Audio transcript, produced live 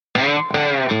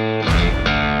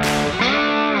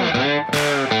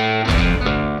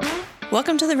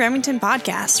Welcome to the Remington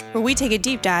Podcast, where we take a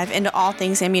deep dive into all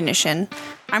things ammunition.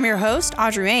 I'm your host,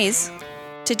 Audrey Mayes.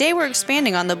 Today we're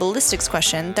expanding on the ballistics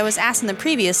question that was asked in the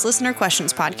previous Listener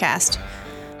Questions podcast.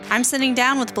 I'm sitting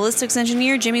down with ballistics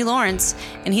engineer Jimmy Lawrence,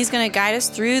 and he's going to guide us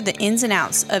through the ins and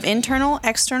outs of internal,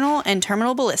 external, and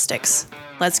terminal ballistics.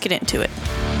 Let's get into it.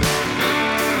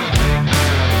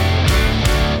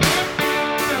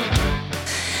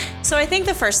 So I think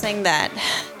the first thing that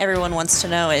everyone wants to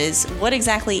know is, what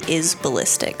exactly is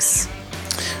ballistics?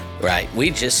 Right.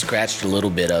 We just scratched a little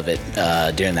bit of it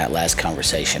during that last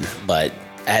conversation. But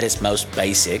at its most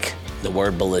basic, the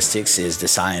word ballistics is the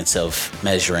science of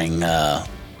measuring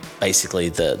basically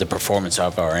the performance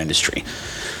of our industry.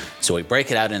 So we break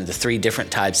it out into three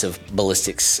different types of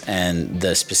ballistics and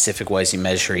the specific ways you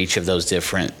measure each of those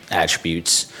different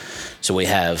attributes. So we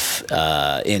have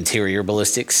interior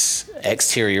ballistics,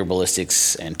 exterior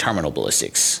ballistics, and terminal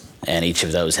ballistics. And each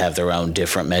of those have their own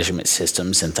different measurement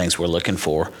systems and things we're looking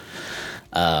for.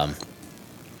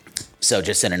 So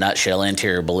just in a nutshell,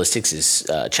 interior ballistics is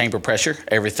chamber pressure,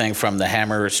 everything from the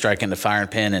hammer striking the firing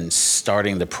pin and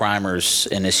starting the primer's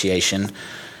initiation,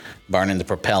 burning the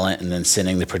propellant, and then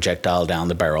sending the projectile down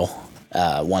the barrel.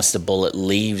 Once the bullet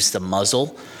leaves the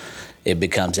muzzle, it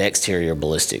becomes exterior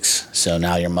ballistics. So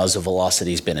now your muzzle velocity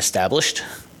has been established,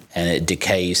 and it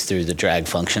decays through the drag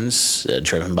functions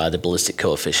driven by the ballistic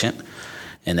coefficient.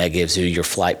 And that gives you your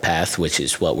flight path, which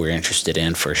is what we're interested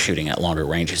in for shooting at longer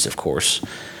ranges, of course.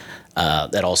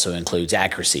 That also includes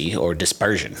accuracy or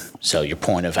dispersion. So your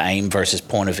point of aim versus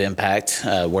point of impact,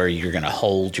 where you're going to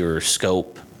hold your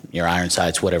scope, your iron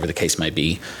sights, whatever the case may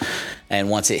be. And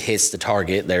once it hits the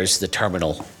target, there's the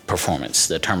terminal performance,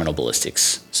 the terminal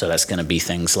ballistics. So that's going to be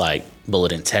things like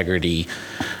bullet integrity,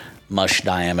 mush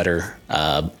diameter,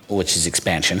 which is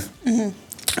expansion.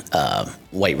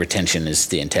 Mm-hmm. Weight retention is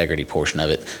the integrity portion of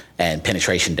it, and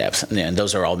penetration depth. And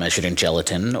those are all measured in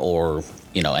gelatin or,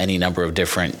 any number of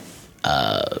different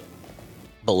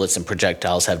bullets and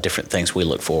projectiles have different things we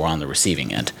look for on the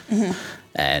receiving end. Mm-hmm.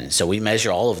 And so we measure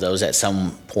all of those at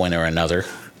some point or another,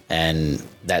 and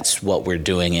that's what we're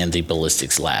doing in the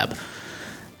ballistics lab.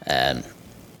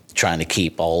 Trying to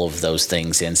keep all of those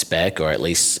things in spec, or at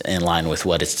least in line with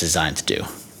what it's designed to do.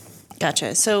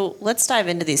 Gotcha. So let's dive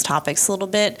into these topics a little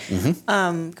bit.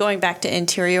 Mm-hmm. Going back to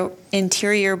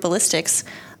interior ballistics,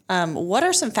 what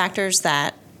are some factors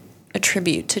that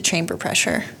attribute to chamber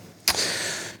pressure?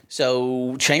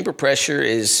 So chamber pressure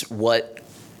is what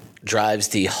drives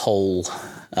the whole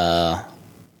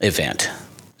event.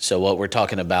 So what we're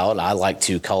talking about, I like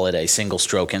to call it a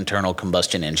single-stroke internal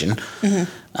combustion engine.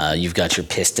 Mm-hmm. You've got your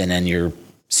piston and your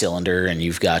cylinder, and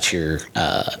you've got your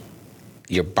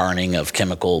burning of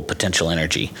chemical potential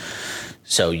energy.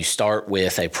 So you start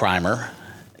with a primer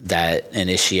that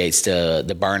initiates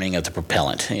the burning of the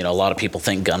propellant. A lot of people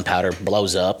think gunpowder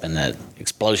blows up and the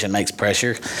explosion makes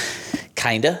pressure.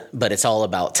 Kinda, but it's all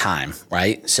about time,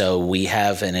 right? So we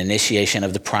have an initiation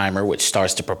of the primer, which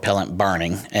starts the propellant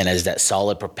burning, and as that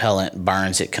solid propellant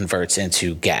burns, it converts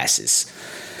into gases.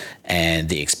 And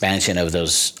the expansion of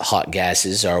those hot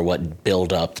gases are what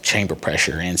build up the chamber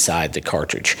pressure inside the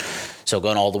cartridge. So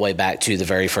going all the way back to the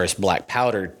very first black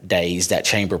powder days, that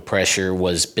chamber pressure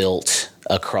was built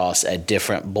across a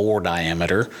different bore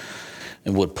diameter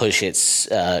and would push its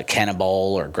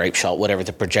cannonball or grape shot, whatever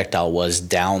the projectile was,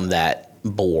 down that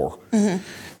bore. Mm-hmm.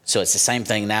 So it's the same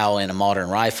thing now in a modern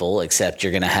rifle, except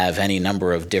you're going to have any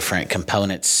number of different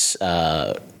components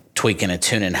tweaking and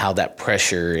tuning how that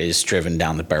pressure is driven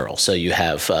down the barrel. So you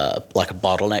have like a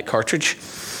bottleneck cartridge.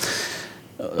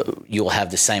 You'll have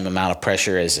the same amount of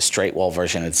pressure as a straight wall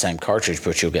version of the same cartridge,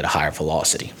 but you'll get a higher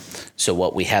velocity. So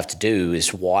what we have to do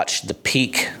is watch the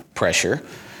peak pressure,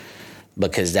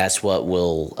 because that's what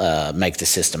will make the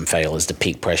system fail, is the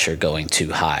peak pressure going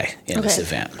too high in this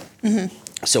event. Mm-hmm.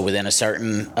 So within a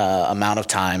certain amount of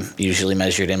time, usually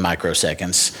measured in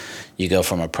microseconds, you go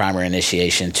from a primer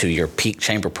initiation to your peak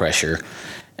chamber pressure,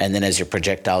 and then as your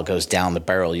projectile goes down the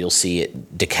barrel, you'll see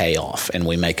it decay off, and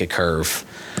we make a curve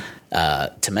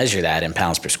to measure that in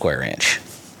pounds per square inch.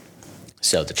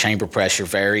 So the chamber pressure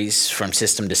varies from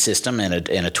system to system. In a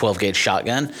 12-gauge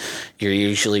shotgun, you're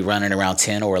usually running around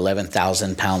 10 or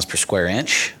 11,000 pounds per square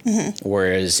inch. Mm-hmm.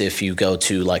 Whereas if you go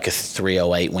to like a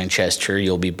 308 Winchester,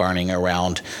 you'll be burning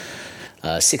around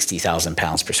 60,000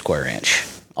 pounds per square inch,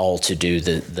 all to do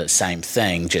the same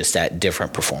thing, just at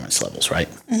different performance levels, right?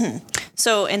 Mm-hmm.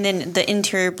 So, and then the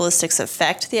interior ballistics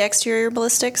affect the exterior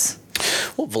ballistics?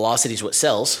 Well, velocity is what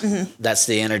sells. Mm-hmm. That's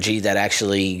the energy that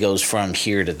actually goes from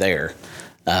here to there.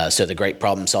 So the great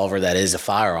problem solver that is a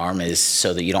firearm is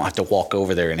so that you don't have to walk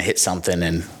over there and hit something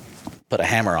and put a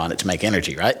hammer on it to make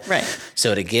energy, right? Right.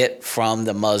 So to get from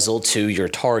the muzzle to your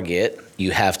target,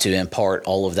 you have to impart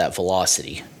all of that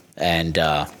velocity. And,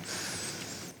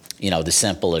 the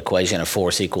simple equation of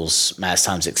force equals mass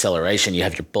times acceleration, you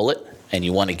have your bullet, and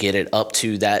you want to get it up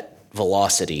to that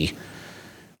velocity.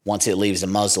 Once it leaves the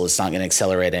muzzle, it's not going to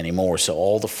accelerate anymore. So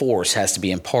all the force has to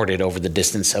be imparted over the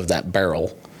distance of that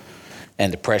barrel.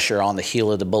 And the pressure on the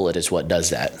heel of the bullet is what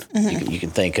does that. You can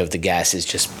think of the gases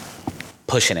just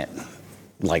pushing it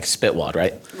like a spit wad,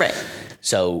 right? Right.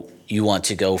 So you want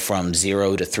to go from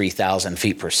 0 to 3,000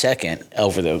 feet per second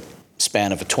over the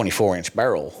span of a 24-inch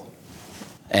barrel.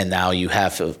 And now you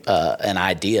have an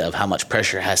idea of how much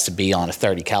pressure has to be on a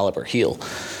 30 caliber heel.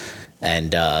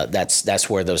 And that's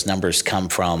where those numbers come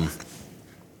from.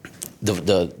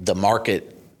 The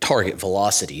market target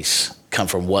velocities come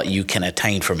from what you can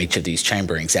attain from each of these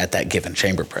chamberings at that given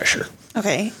chamber pressure.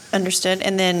 Okay, understood.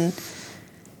 And then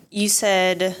you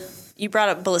said you brought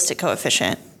up ballistic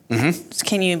coefficient. So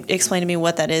can you explain to me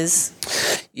what that is?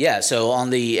 Yeah, so on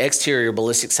the exterior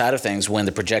ballistic side of things, when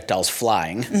the projectile's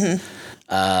flying,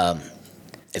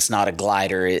 it's not a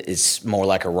glider, it's more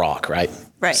like a rock, right?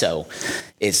 Right. So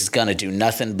it's going to do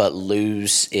nothing but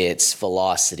lose its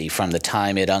velocity from the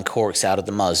time it uncorks out of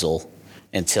the muzzle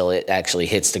until it actually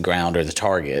hits the ground or the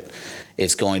target.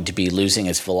 It's going to be losing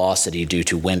its velocity due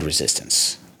to wind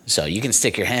resistance. So you can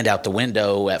stick your hand out the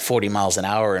window at 40 miles an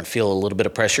hour and feel a little bit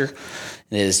of pressure.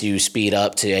 And as you speed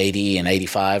up to 80 and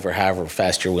 85 or however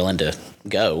fast you're willing to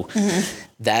go,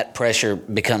 that pressure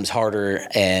becomes harder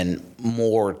and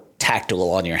more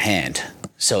tactile on your hand.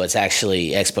 So it's actually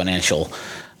exponential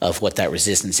of what that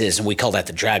resistance is. And we call that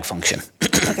the drag function.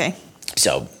 Okay.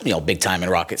 So, big time in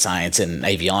rocket science and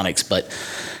avionics, but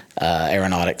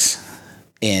aeronautics.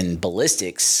 In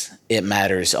ballistics, it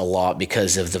matters a lot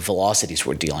because of the velocities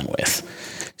we're dealing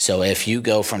with. So if you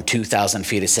go from 2,000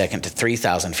 feet a second to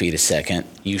 3,000 feet a second,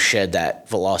 you shed that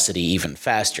velocity even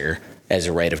faster as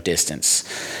a rate of distance.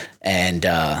 And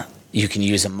you can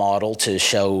use a model to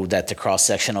show that the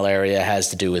cross-sectional area has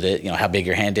to do with it, how big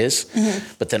your hand is.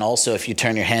 But then also if you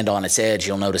turn your hand on its edge,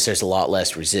 you'll notice there's a lot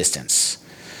less resistance.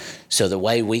 So the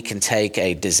way we can take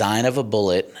a design of a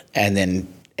bullet and then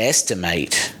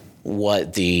estimate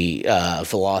what the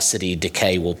velocity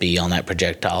decay will be on that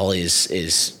projectile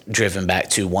is driven back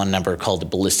to one number called the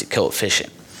ballistic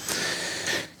coefficient.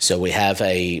 So we have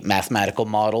a mathematical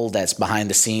model that's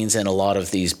behind the scenes in a lot of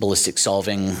these ballistic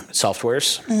solving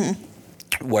softwares,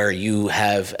 where you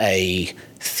have a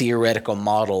theoretical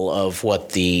model of what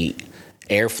the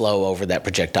airflow over that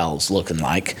projectile is looking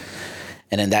like,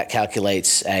 and then that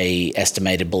calculates a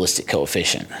estimated ballistic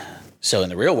coefficient. So in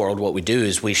the real world, what we do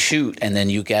is we shoot, and then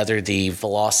you gather the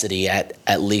velocity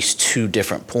at least two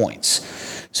different points.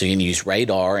 So you can use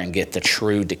radar and get the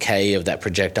true decay of that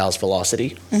projectile's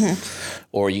velocity.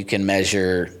 Or you can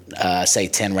measure, say,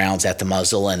 10 rounds at the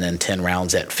muzzle and then 10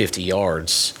 rounds at 50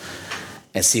 yards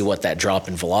and see what that drop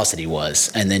in velocity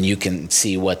was. And then you can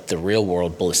see what the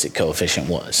real-world ballistic coefficient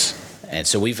was. And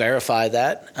so we verify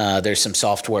that. There's some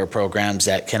software programs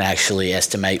that can actually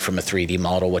estimate from a 3D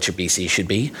model what your BC should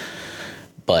be.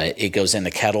 But it goes in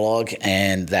the catalog,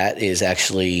 and that is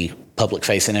actually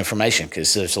public-facing information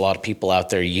because there's a lot of people out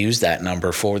there use that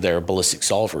number for their ballistic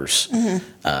solvers.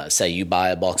 Say you buy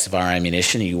a box of our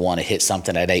ammunition, you want to hit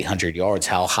something at 800 yards.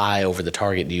 How high over the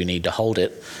target do you need to hold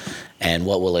it? And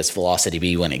what will its velocity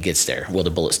be when it gets there? Will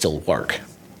the bullet still work?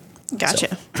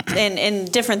 Gotcha. So.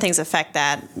 And different things affect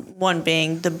that, one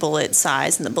being the bullet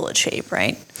size and the bullet shape,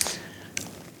 right?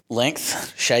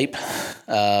 Length, shape,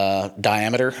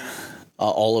 diameter,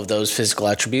 all of those physical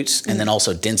attributes, and then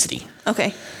also density.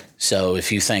 Okay. So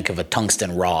if you think of a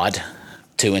tungsten rod,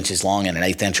 2 inches long and an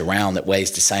 1/8 inch around that weighs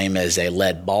the same as a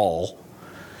lead ball,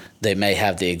 they may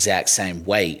have the exact same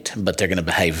weight, but they're going to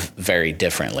behave very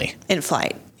differently. In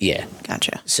flight. Yeah.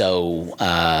 Gotcha. So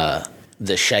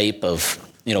the shape of,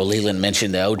 Leland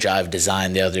mentioned the ogive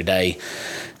design the other day.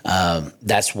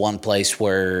 That's one place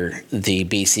where the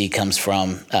BC comes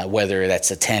from, whether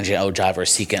that's a tangent ogive or a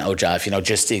secant ogive,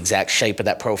 just the exact shape of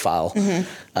that profile.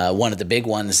 One of the big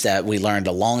ones that we learned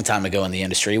a long time ago in the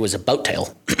industry was a boat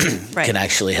tail. Right. Can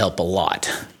actually help a lot.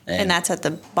 And that's at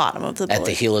the bottom of the bullet. At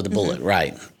the heel of the bullet,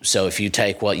 right. So if you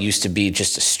take what used to be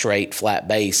just a straight flat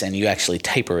base and you actually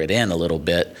taper it in a little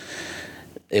bit,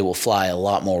 it will fly a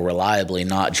lot more reliably,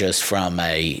 not just from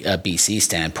a BC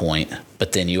standpoint,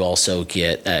 but then you also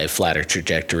get a flatter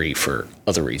trajectory for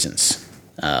other reasons.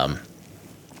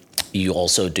 You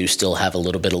also do still have a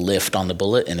little bit of lift on the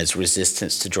bullet and its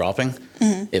resistance to dropping.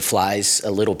 It flies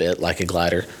a little bit like a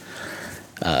glider.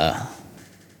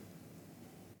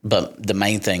 But the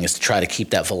main thing is to try to keep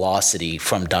that velocity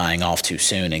from dying off too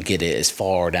soon and get it as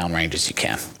far downrange as you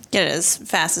can. Get it as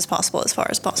fast as possible, as far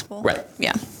as possible. Right.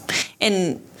 Yeah.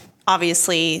 And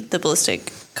obviously, the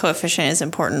ballistic coefficient is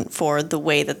important for the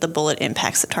way that the bullet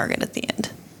impacts the target at the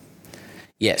end.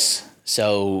 Yes.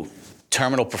 So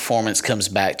terminal performance comes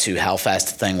back to how fast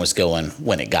the thing was going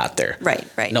when it got there. Right,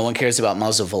 right. No one cares about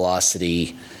muzzle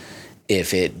velocity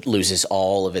if it loses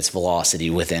all of its velocity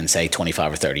within, say,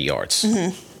 25 or 30 yards.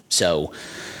 Mm-hmm. So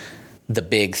the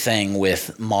big thing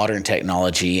with modern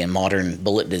technology and modern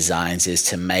bullet designs is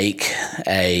to make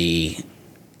a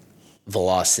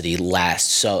velocity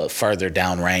last so further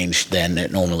downrange than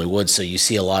it normally would. So you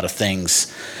see a lot of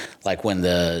things like when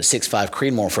the 6.5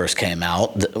 Creedmoor first came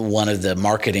out, one of the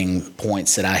marketing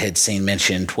points that I had seen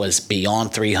mentioned was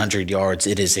beyond 300 yards,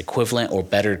 it is equivalent or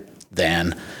better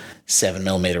than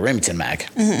 7mm Remington mag.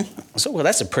 Mm-hmm. So, well,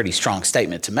 that's a pretty strong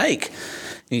statement to make.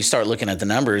 You start looking at the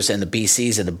numbers and the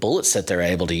BCs of the bullets that they're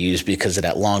able to use because of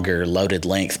that longer loaded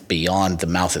length beyond the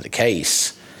mouth of the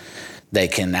case. They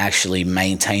can actually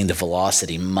maintain the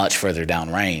velocity much further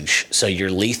downrange. So your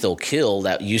lethal kill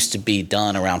that used to be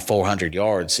done around 400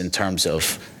 yards in terms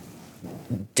of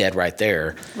dead right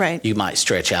there, right, you might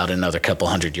stretch out another couple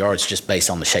hundred yards just based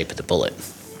on the shape of the bullet.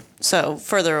 So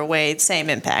further away, same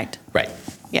impact. Right.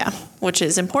 Yeah, which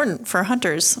is important for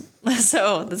hunters.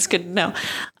 So that's good to know.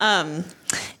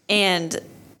 And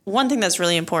one thing that's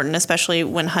really important, especially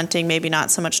when hunting, maybe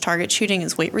not so much target shooting,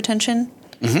 is weight retention.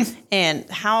 Mm-hmm. And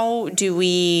how do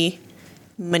we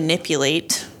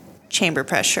manipulate chamber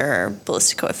pressure,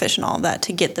 ballistic coefficient, all of that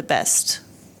to get the best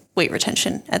weight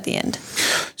retention at the end?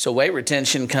 So weight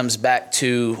retention comes back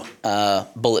to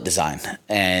bullet design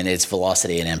and its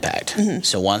velocity and impact. Mm-hmm.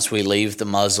 So once we leave the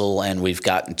muzzle and we've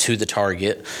gotten to the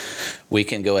target, we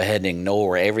can go ahead and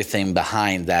ignore everything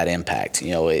behind that impact.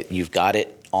 You know, you've got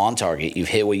it on target. You've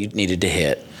hit what you needed to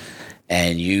hit.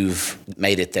 And you've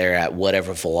made it there at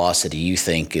whatever velocity you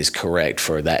think is correct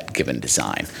for that given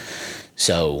design.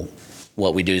 So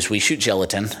what we do is we shoot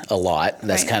gelatin a lot.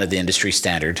 That's kind of the industry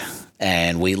standard.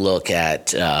 And we look at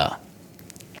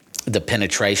the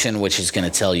penetration, which is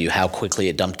going to tell you how quickly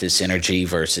it dumped its energy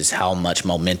versus how much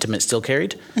momentum it still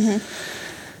carried.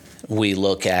 Mm-hmm. We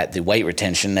look at the weight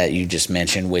retention that you just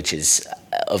mentioned, which is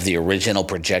of the original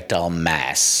projectile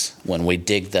mass. When we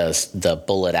dig the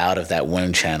bullet out of that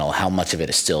wound channel, how much of it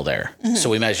is still there? Mm-hmm. So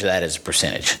we measure that as a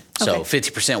percentage. Okay. So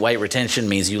 50% weight retention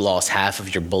means you lost half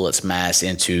of your bullet's mass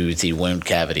into the wound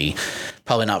cavity.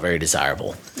 Probably not very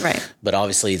desirable. Right. But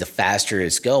obviously, the faster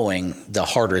it's going, the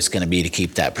harder it's going to be to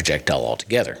keep that projectile all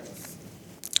together.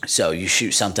 So you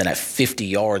shoot something at 50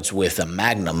 yards with a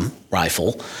Magnum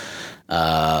rifle,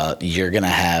 you're going to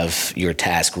have your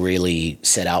task really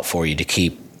set out for you to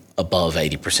keep above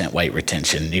 80% weight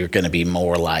retention. You're going to be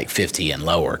more like 50 and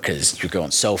lower because you're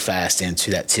going so fast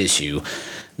into that tissue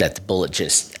that the bullet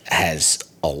just has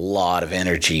a lot of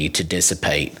energy to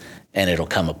dissipate, and it'll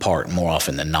come apart more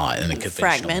often than not in a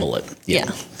conventional bullet.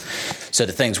 Yeah. So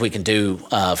the things we can do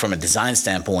from a design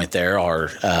standpoint there are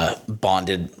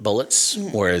bonded bullets,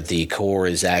 mm-hmm. where the core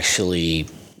is actually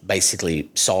basically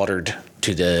soldered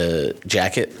to the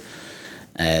jacket,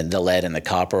 and the lead and the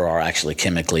copper are actually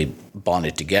chemically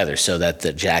bonded together so that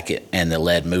the jacket and the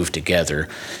lead move together,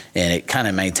 and it kind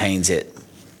of maintains it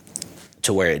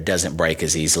to where it doesn't break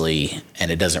as easily and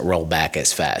it doesn't roll back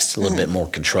as fast. A little bit more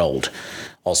controlled.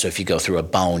 Also, if you go through a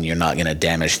bone, you're not going to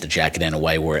damage the jacket in a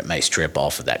way where it may strip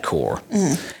off of that core.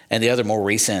 Mm-hmm. And the other more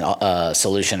recent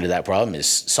solution to that problem is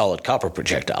solid copper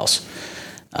projectiles.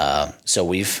 So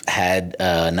we've had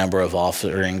a number of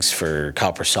offerings for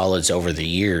copper solids over the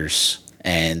years,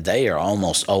 and they are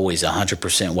almost always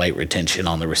 100% weight retention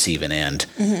on the receiving end.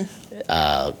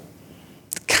 Mm-hmm.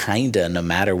 Kinda, no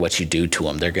matter what you do to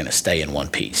them, they're going to stay in one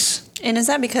piece. And is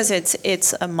that because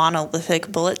it's a monolithic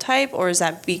bullet type, or is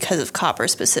that because of copper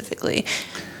specifically?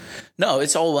 No,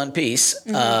 it's all one piece.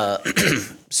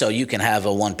 Mm-hmm. So you can have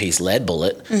a one-piece lead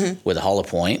bullet mm-hmm. with a hollow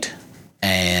point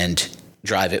and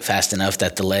drive it fast enough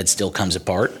that the lead still comes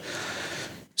apart.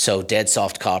 So dead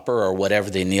soft copper, or whatever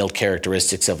the annealed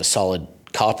characteristics of a solid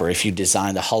copper, if you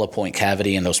design the hollow point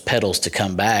cavity and those petals to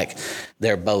come back,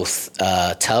 they're both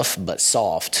tough but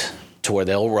soft to where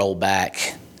they'll roll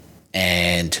back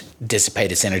and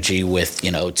dissipate its energy with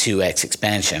 2x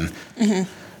expansion, mm-hmm.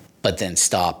 but then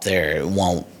stop there. It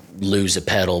won't lose a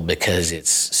petal because it's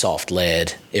soft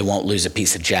lead. It won't lose a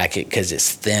piece of jacket because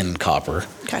it's thin copper.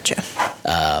 Gotcha.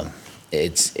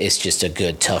 It's just a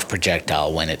good tough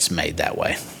projectile when it's made that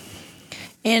way.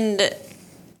 And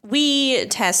we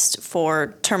test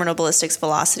for terminal ballistics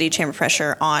velocity, chamber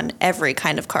pressure on every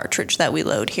kind of cartridge that we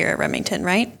load here at Remington,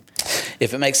 right?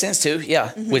 If it makes sense to,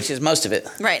 yeah, which is most of it.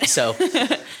 Right. So,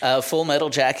 full metal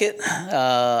jacket,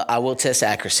 I will test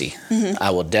accuracy.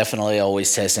 I will definitely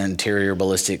always test interior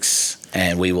ballistics,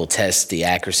 and we will test the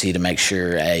accuracy to make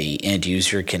sure a end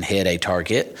user can hit a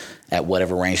target at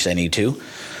whatever range they need to.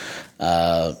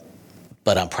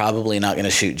 But I'm probably not going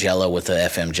to shoot Jello with the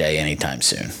FMJ anytime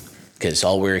soon, because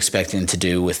all we're expecting to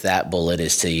do with that bullet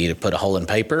is to either put a hole in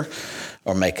paper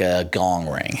or make a gong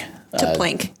ring. To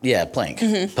plink. Yeah,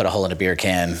 plink. Put a hole in a beer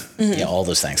can, all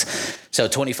those things. So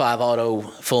 25 auto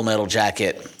full metal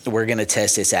jacket, we're going to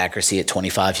test its accuracy at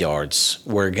 25 yards.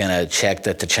 We're going to check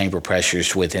that the chamber pressure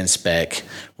is within spec.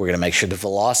 We're going to make sure the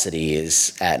velocity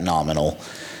is at nominal.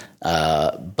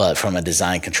 But from a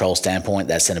design control standpoint,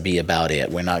 that's going to be about it.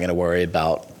 We're not going to worry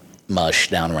about mush,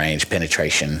 downrange,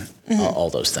 penetration, all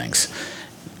those things.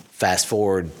 Fast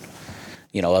forward,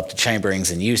 up to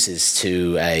chamberings and uses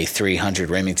to a 300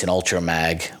 Remington Ultra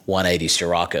Mag 180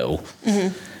 Scirocco.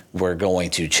 We're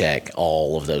going to check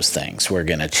all of those things. We're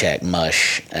going to check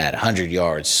mush at 100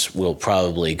 yards. We'll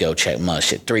probably go check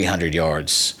mush at 300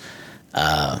 yards.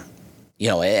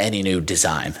 Any new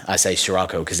design. I say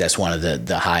Scirocco because that's one of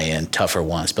the high-end, tougher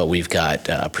ones, but we've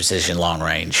got precision long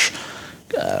range,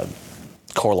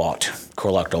 core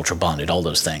locked ultra bonded, all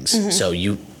those things. So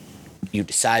you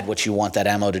decide what you want that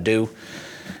ammo to do,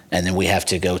 and then we have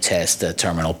to go test the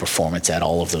terminal performance at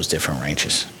all of those different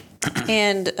ranges.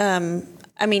 And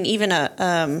even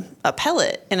a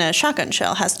pellet in a shotgun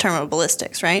shell has terminal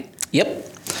ballistics, right? Yep.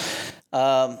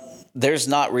 There's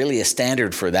not really a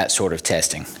standard for that sort of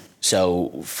testing.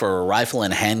 So for a rifle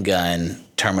and handgun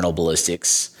terminal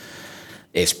ballistics,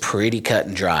 it's pretty cut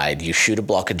and dried. You shoot a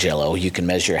block of Jello. You can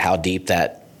measure how deep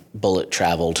that bullet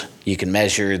traveled. You can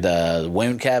measure the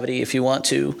wound cavity if you want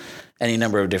to, any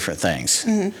number of different things.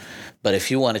 But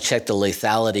if you want to check the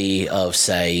lethality of,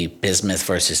 say, bismuth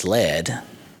versus lead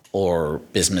or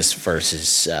bismuth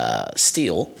versus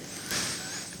steel,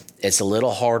 it's a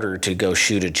little harder to go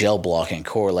shoot a gel block and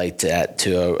correlate that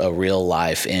to a real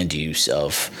life end use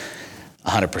of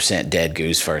 100% dead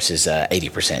goose versus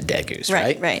 80% dead goose,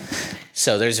 right? Right.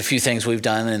 So there's a few things we've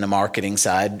done in the marketing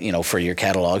side, for your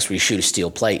catalogs where you shoot a steel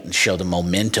plate and show the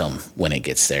momentum when it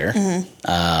gets there.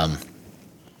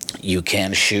 You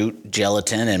can shoot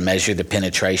gelatin and measure the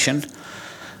penetration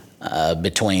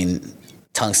between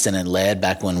tungsten and lead.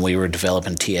 Back when we were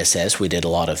developing TSS, we did a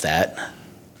lot of that.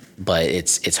 But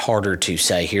it's harder to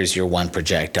say, here's your one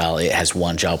projectile. It has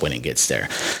one job when it gets there.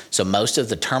 So most of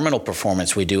the terminal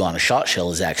performance we do on a shot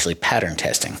shell is actually pattern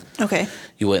testing. Okay.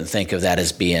 You wouldn't think of that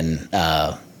as being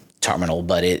terminal,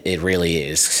 but it really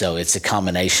is. So it's a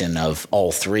combination of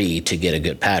all three to get a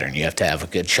good pattern. You have to have a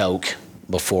good choke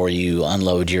before you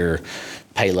unload your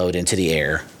payload into the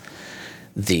air.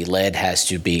 The lead has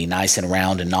to be nice and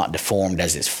round and not deformed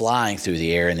as it's flying through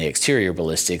the air in the exterior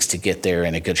ballistics to get there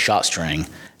in a good shot string.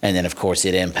 And then, of course,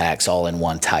 it impacts all in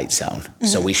one tight zone.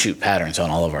 So we shoot patterns on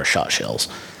all of our shot shells.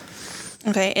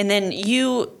 Okay, and then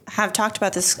you have talked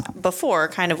about this before,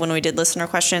 kind of when we did listener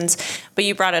questions, but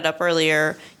you brought it up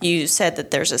earlier. You said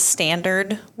that there's a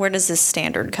standard. Where does this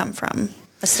standard come from?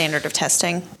 A standard of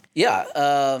testing? Yeah,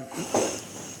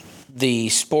 the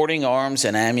Sporting Arms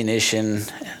and Ammunition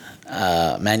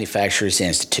Manufacturers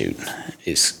Institute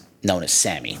is known as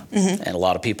SAMI. And a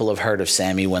lot of people have heard of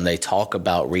SAMI when they talk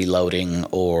about reloading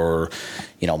or,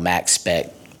 max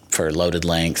spec for loaded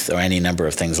length or any number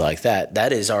of things like that.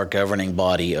 That is our governing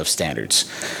body of standards.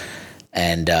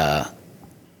 And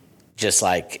just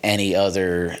like any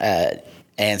other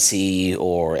ANSI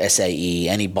or SAE,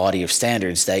 any body of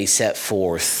standards, they set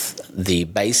forth the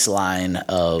baseline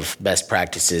of best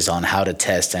practices on how to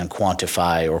test and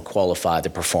quantify or qualify the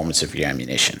performance of your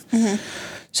ammunition.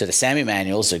 So the SAMI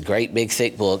manual is a great big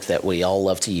thick book that we all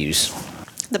love to use.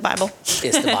 The Bible.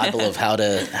 It's the Bible of how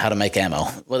to make ammo.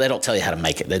 Well, they don't tell you how to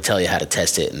make it. They tell you how to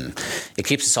test it, and it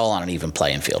keeps us all on an even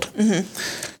playing field.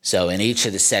 So in each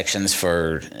of the sections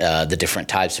for the different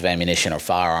types of ammunition or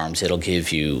firearms, it'll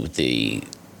give you the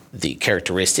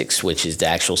characteristics, which is the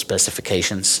actual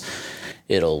specifications.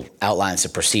 It'll outline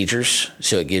some procedures,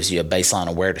 so it gives you a baseline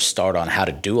of where to start on how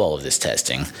to do all of this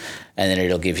testing. And then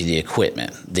it'll give you the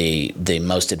equipment, the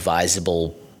most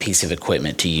advisable piece of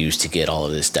equipment to use to get all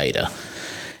of this data.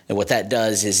 And what that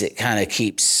does is it kind of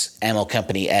keeps ammo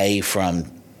company A from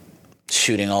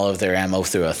shooting all of their ammo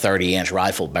through a 30-inch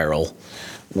rifle barrel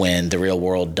when the real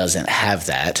world doesn't have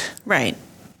that. Right.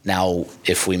 Now,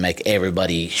 if we make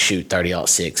everybody shoot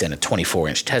 30-06 in a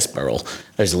 24-inch test barrel,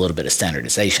 there's a little bit of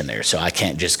standardization there. So I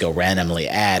can't just go randomly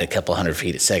add a couple hundred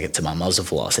feet a second to my muzzle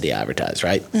velocity I advertise,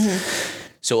 right?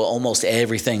 So almost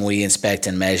everything we inspect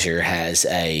and measure has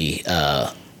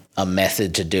a a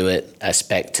method to do it, a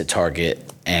spec to target,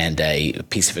 and a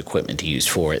piece of equipment to use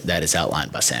for it that is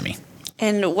outlined by Sammy.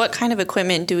 And what kind of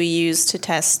equipment do we use to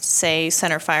test, say,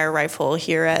 centerfire rifle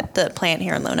here at the plant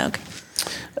here in Lone Oak?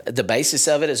 The basis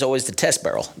of it is always the test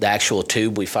barrel, the actual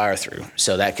tube we fire through.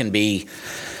 So that can be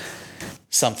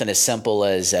something as simple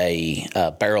as a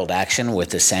barreled action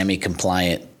with a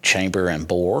SAMI-compliant chamber and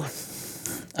bore,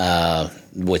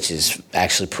 which is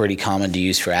actually pretty common to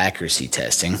use for accuracy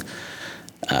testing.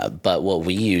 But what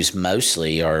we use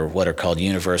mostly are what are called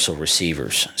universal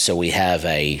receivers. So we have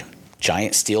a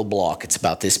giant steel block. It's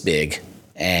about this big,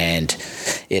 and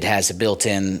it has a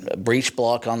built-in breech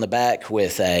block on the back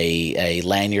with a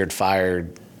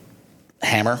lanyard-fired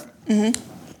hammer,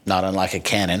 not unlike a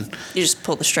cannon. You just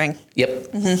pull the string.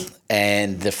 Yep.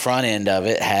 And the front end of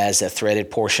it has a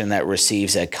threaded portion that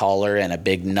receives a collar and a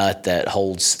big nut that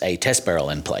holds a test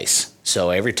barrel in place. So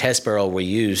every test barrel we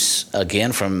use,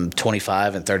 again, from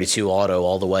 25 and 32 auto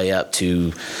all the way up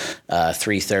to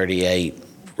 338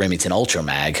 Remington Ultra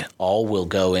Mag, all will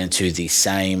go into the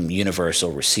same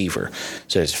universal receiver.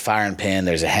 So there's a firing pin,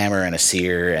 there's a hammer and a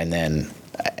sear, and then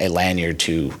a lanyard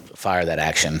to fire that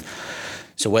action.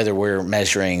 So whether we're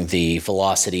measuring the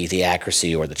velocity, the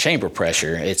accuracy, or the chamber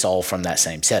pressure, it's all from that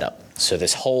same setup. So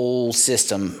this whole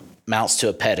system mounts to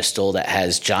a pedestal that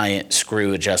has giant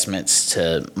screw adjustments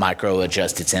to micro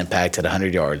adjust its impact at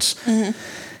 100 yards.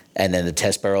 And then the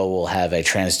test barrel will have a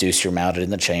transducer mounted in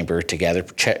the chamber to gather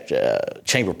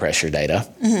chamber pressure data.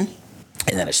 And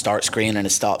then a start screen and a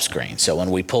stop screen. So when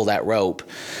we pull that rope,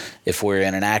 if we're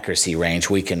in an accuracy range,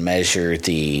 we can measure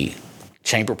the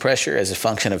chamber pressure as a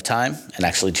function of time and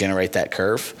actually generate that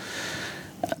curve.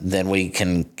 Then we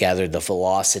can gather the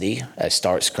velocity, a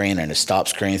start screen and a stop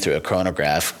screen through a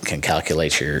chronograph can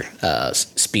calculate your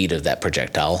speed of that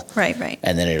projectile. Right.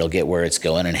 And then it'll get where it's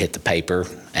going and hit the paper,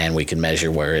 and we can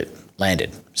measure where it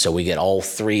landed. So we get all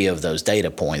three of those data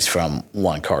points from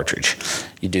one cartridge.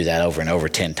 You do that over and over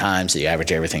 10 times, so you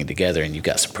average everything together, and you've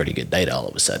got some pretty good data all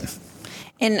of a sudden.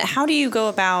 And how do you go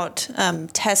about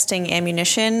testing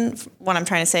ammunition? What I'm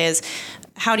trying to say is,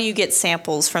 how do you get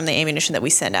samples from the ammunition that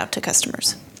we send out to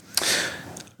customers?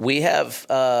 We have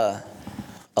a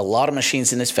lot of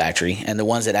machines in this factory, and the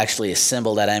ones that actually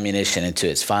assemble that ammunition into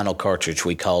its final cartridge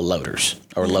we call loaders,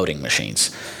 or loading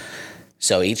machines.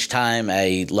 So each time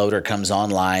a loader comes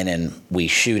online and we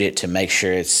shoot it to make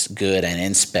sure it's good and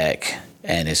in spec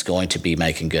and it's going to be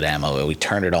making good ammo, we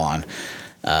turn it on.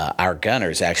 Our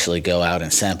gunners actually go out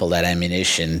and sample that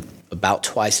ammunition about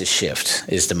twice a shift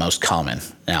is the most common.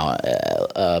 Now,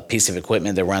 a piece of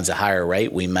equipment that runs a higher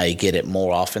rate, we may get it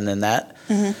more often than that.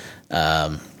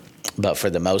 But for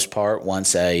the most part,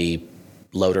 once a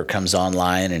loader comes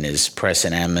online and is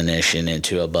pressing ammunition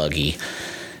into a buggy,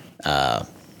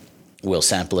 we'll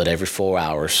sample it every 4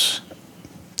 hours,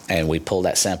 and we pull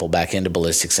that sample back into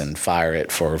ballistics and fire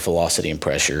it for velocity and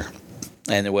pressure.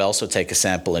 And then we also take a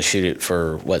sample and shoot it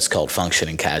for what's called function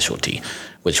and casualty,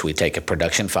 which we take a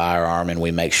production firearm and we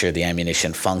make sure the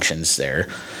ammunition functions there.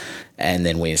 And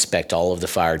then we inspect all of the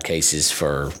fired cases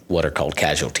for what are called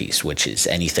casualties, which is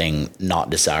anything not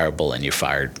desirable in your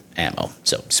fired ammo.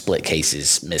 So split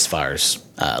cases, misfires,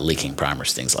 leaking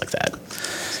primers, things like that.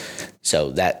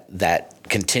 So that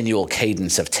continual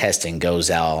cadence of testing goes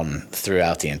on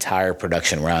throughout the entire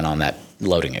production run on that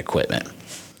loading equipment.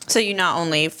 So you not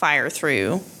only fire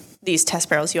through these test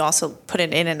barrels, you also put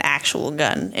it in an actual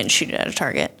gun and shoot it at a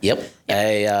target. Yep.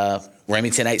 A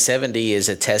Remington 870 is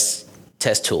a test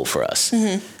tool for us.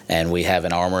 And we have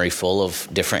an armory full of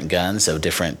different guns of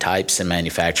different types and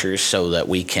manufacturers so that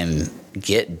we can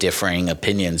get differing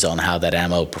opinions on how that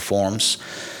ammo performs.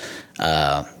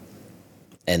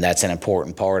 And that's an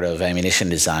important part of ammunition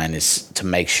design, is to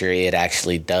make sure it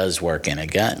actually does work in a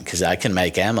gun. Because I can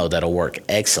make ammo that'll work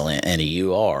excellent in a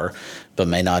UR, but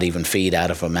may not even feed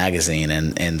out of a magazine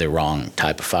in the wrong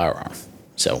type of firearm.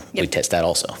 So we test that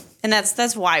also. And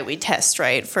that's why we test,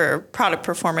 right? For product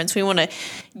performance, we want to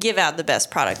give out the best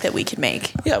product that we can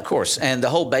make. Yeah, of course. And the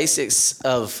whole basics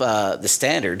of the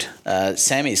standard,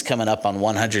 Sammy's coming up on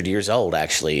 100 years old,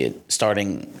 actually.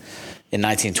 Starting in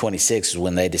 1926 is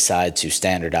when they decide to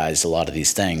standardize a lot of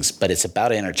these things. But it's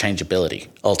about interchangeability,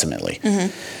 ultimately.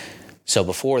 So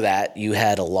before that, you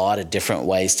had a lot of different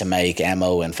ways to make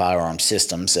ammo and firearm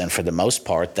systems. And for the most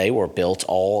part, they were built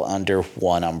all under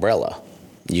one umbrella.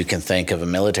 You can think of a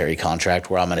military contract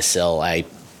where I'm going to sell a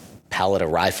pallet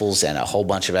of rifles and a whole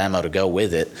bunch of ammo to go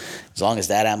with it. As long as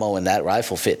that ammo and that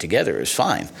rifle fit together, it's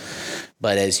fine.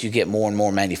 But as you get more and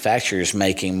more manufacturers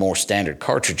making more standard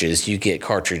cartridges, you get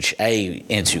cartridge A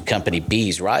into company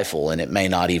B's rifle, and it may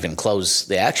not even close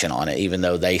the action on it, even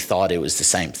though they thought it was the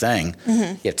same thing.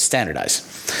 You have to standardize.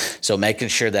 So making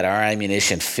sure that our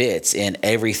ammunition fits in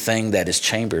everything that is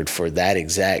chambered for that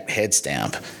exact head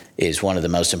stamp is one of the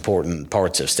most important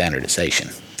parts of standardization.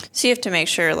 So you have to make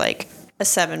sure like a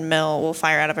 7mm will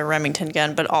fire out of a Remington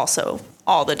gun, but also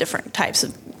all the different types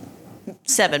of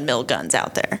 7mm guns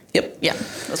out there. Yep. Yeah,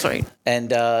 that's right. And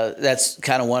that's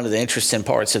kind of one of the interesting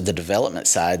parts of the development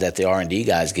side that the R&D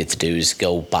guys get to do is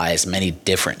go buy as many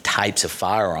different types of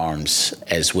firearms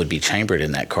as would be chambered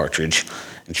in that cartridge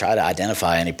and try to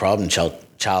identify any problem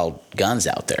child guns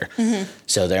out there.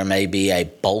 So there may be a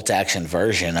bolt-action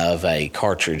version of a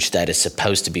cartridge that is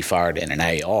supposed to be fired in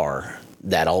an AR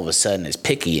that all of a sudden is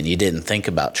picky and you didn't think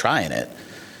about trying it.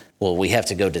 Well, we have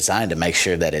to go design to make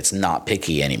sure that it's not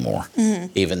picky anymore.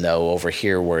 Even though over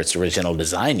here where its original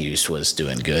design use was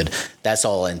doing good, that's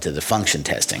all into the function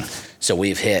testing. So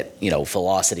we've hit,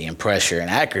 velocity and pressure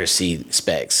and accuracy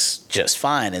specs just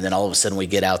fine. And then all of a sudden we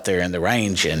get out there in the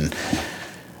range and,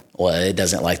 well, it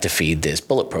doesn't like to feed this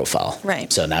bullet profile.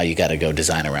 Right. So now you got to go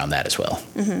design around that as well.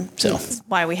 So that's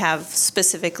why we have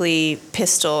specifically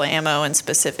pistol ammo and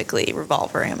specifically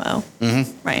revolver ammo.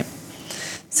 Right.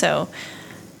 So...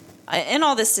 and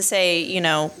all this to say,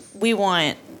 we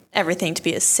want everything to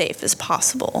be as safe as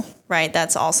possible, right?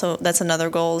 That's another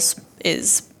goal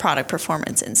is product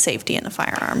performance and safety in the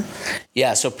firearm.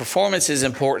 Yeah, so performance is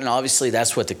important. Obviously,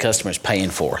 that's what the customer's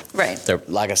paying for. Right.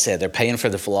 Like I said, they're paying for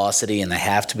the velocity, and they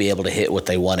have to be able to hit what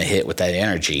they want to hit with that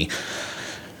energy.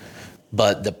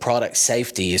 But the product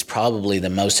safety is probably the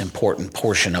most important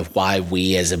portion of why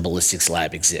we as a ballistics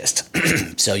lab exist.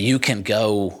 So you can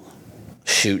go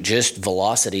shoot just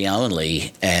velocity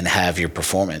only and have your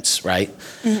performance, right?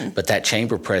 But that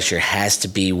chamber pressure has to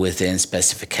be within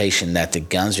specification that the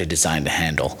guns are designed to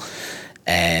handle.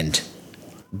 And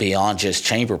beyond just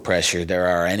chamber pressure, there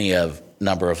are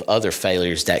number of other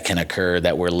failures that can occur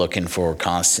that we're looking for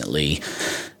constantly.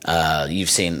 You've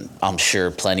seen, I'm sure,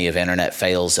 plenty of internet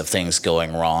fails of things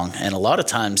going wrong. And a lot of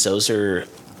times those are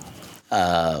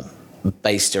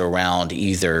based around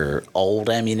either old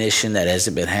ammunition that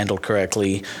hasn't been handled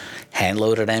correctly,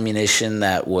 hand-loaded ammunition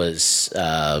that was,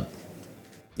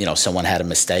 someone had a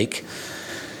mistake.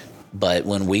 But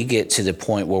when we get to the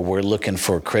point where we're looking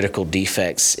for critical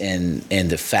defects in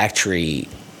the factory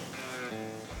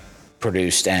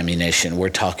produced ammunition, we're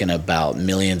talking about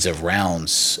millions of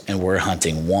rounds and we're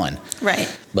hunting one.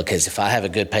 Right. Because if I have a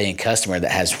good paying customer that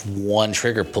has one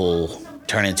trigger pull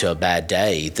turn into a bad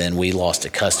day, then we lost a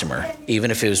customer,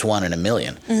 even if it was 1 in a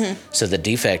million. So the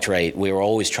defect rate, we were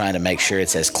always trying to make sure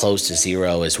it's as close to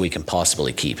zero as we can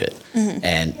possibly keep it.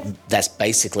 And that's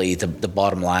basically the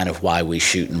bottom line of why we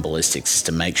shoot in ballistics, is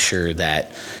to make sure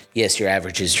that, yes, your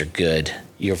averages are good,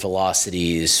 your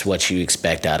velocity is what you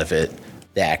expect out of it,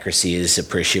 the accuracy is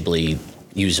appreciably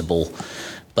usable,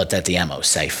 but that the ammo is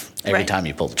safe every time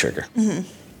you pull the trigger.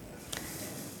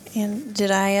 And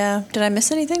did I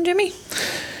miss anything, Jimmy?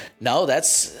 No,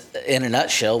 that's in a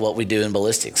nutshell what we do in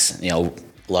ballistics. A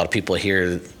lot of people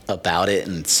hear about it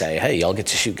and say, hey, y'all get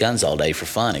to shoot guns all day for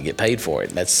fun and get paid for it.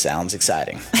 That sounds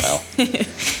exciting. Well,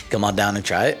 come on down and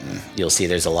try it, and you'll see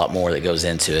there's a lot more that goes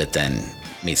into it than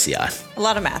meets the eye. A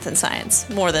lot of math and science,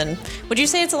 more than... Would you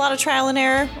say it's a lot of trial and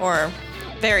error or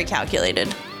very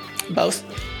calculated? Both.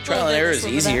 Trial and error is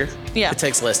easier. Yeah. It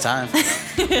takes less time.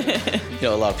 A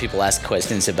lot of people ask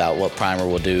questions about what primer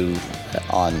will do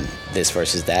on this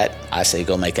versus that. I say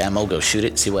go make ammo, go shoot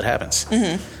it, see what happens.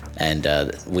 And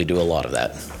we do a lot of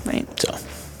that. Right. So,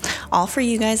 all for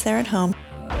you guys there at home.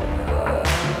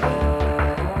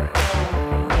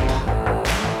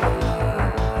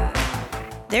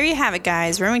 There you have it,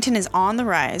 guys. Remington is on the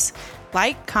rise.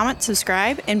 Like, comment,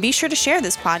 subscribe, and be sure to share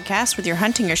this podcast with your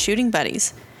hunting or shooting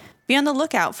buddies. Be on the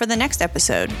lookout for the next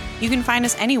episode. You can find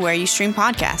us anywhere you stream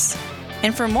podcasts.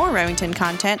 And for more Remington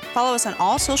content, follow us on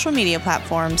all social media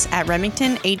platforms at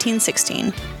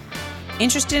Remington1816.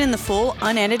 Interested in the full,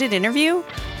 unedited interview?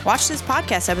 Watch this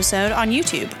podcast episode on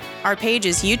YouTube. Our page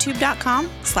is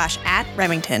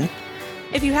youtube.com/@Remington.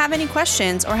 If you have any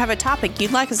questions or have a topic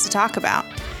you'd like us to talk about,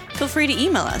 feel free to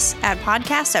email us at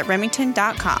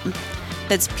podcast@Remington.com.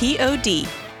 That's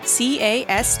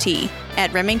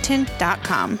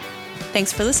PODCAST@Remington.com.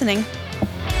 Thanks for listening.